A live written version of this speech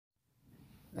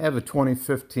I have a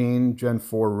 2015 Gen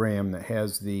 4 Ram that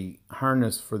has the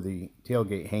harness for the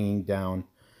tailgate hanging down.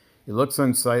 It looks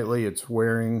unsightly, it's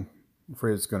wearing, I'm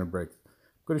afraid it's going to break.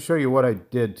 I'm going to show you what I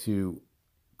did to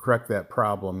correct that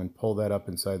problem and pull that up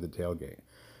inside the tailgate.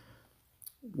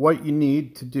 What you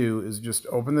need to do is just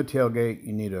open the tailgate.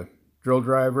 You need a drill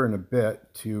driver and a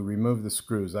bit to remove the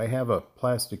screws. I have a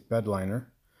plastic bed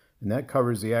liner, and that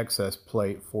covers the access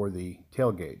plate for the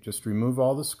tailgate. Just remove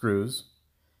all the screws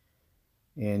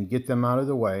and get them out of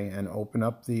the way and open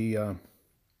up the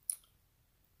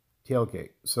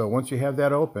tailgate. So once you have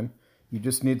that open, you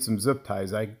just need some zip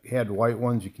ties. I had white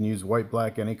ones. You can use white,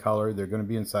 black, any color. They're going to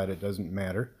be inside. It doesn't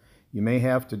matter. You may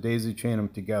have to daisy chain them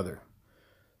together.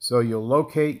 So you'll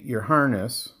locate your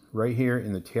harness right here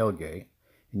in the tailgate,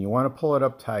 and you want to pull it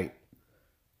up tight.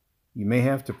 You may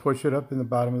have to push it up in the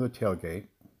bottom of the tailgate.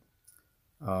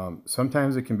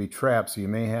 Sometimes it can be trapped, so you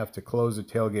may have to close the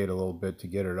tailgate a little bit to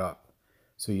get it up.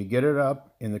 So you get it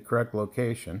up in the correct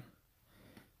location,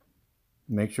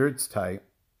 make sure it's tight,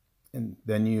 and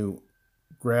then you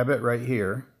grab it right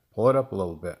here, pull it up a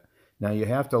little bit. Now you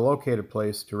have to locate a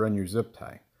place to run your zip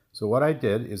tie. So what I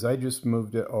did is I just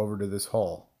moved it over to this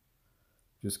hole.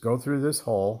 Just go through this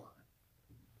hole,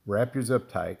 wrap your zip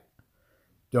tight.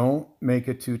 Don't make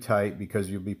it too tight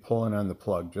because you'll be pulling on the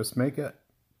plug. Just make it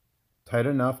tight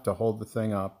enough to hold the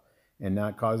thing up and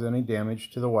not cause any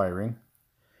damage to the wiring.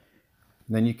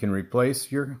 And then you can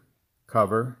replace your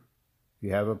cover. If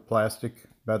you have a plastic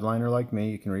bed liner like me,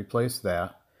 you can replace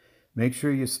that. Make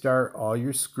sure you start all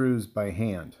your screws by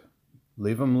hand.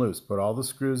 Leave them loose. Put all the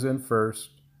screws in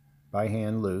first by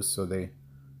hand loose so they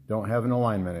don't have an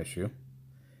alignment issue.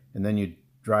 And then you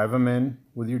drive them in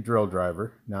with your drill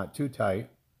driver, not too tight.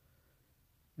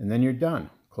 And then you're done.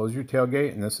 Close your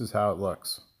tailgate, and this is how it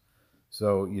looks.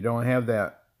 So you don't have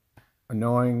that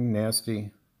annoying,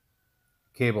 nasty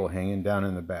cable hanging down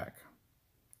in the back.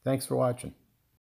 Thanks for watching.